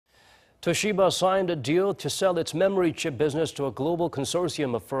Toshiba signed a deal to sell its memory chip business to a global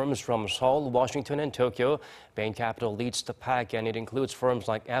consortium of firms from Seoul, Washington, and Tokyo. Bain Capital leads the pack, and it includes firms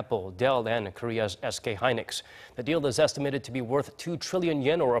like Apple, Dell, and Korea's SK Hynix. The deal is estimated to be worth 2 trillion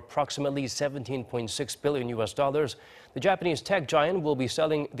yen, or approximately $17.6 billion. The Japanese tech giant will be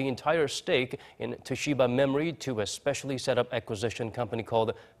selling the entire stake in Toshiba Memory to a specially set up acquisition company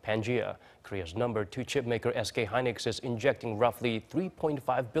called Pangea. Korea's number 2 chipmaker SK Hynix is injecting roughly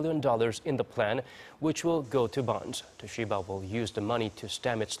 $3.5 billion in the plan, which will go to bonds. Toshiba will use the money to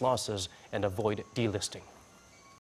stem its losses and avoid delisting.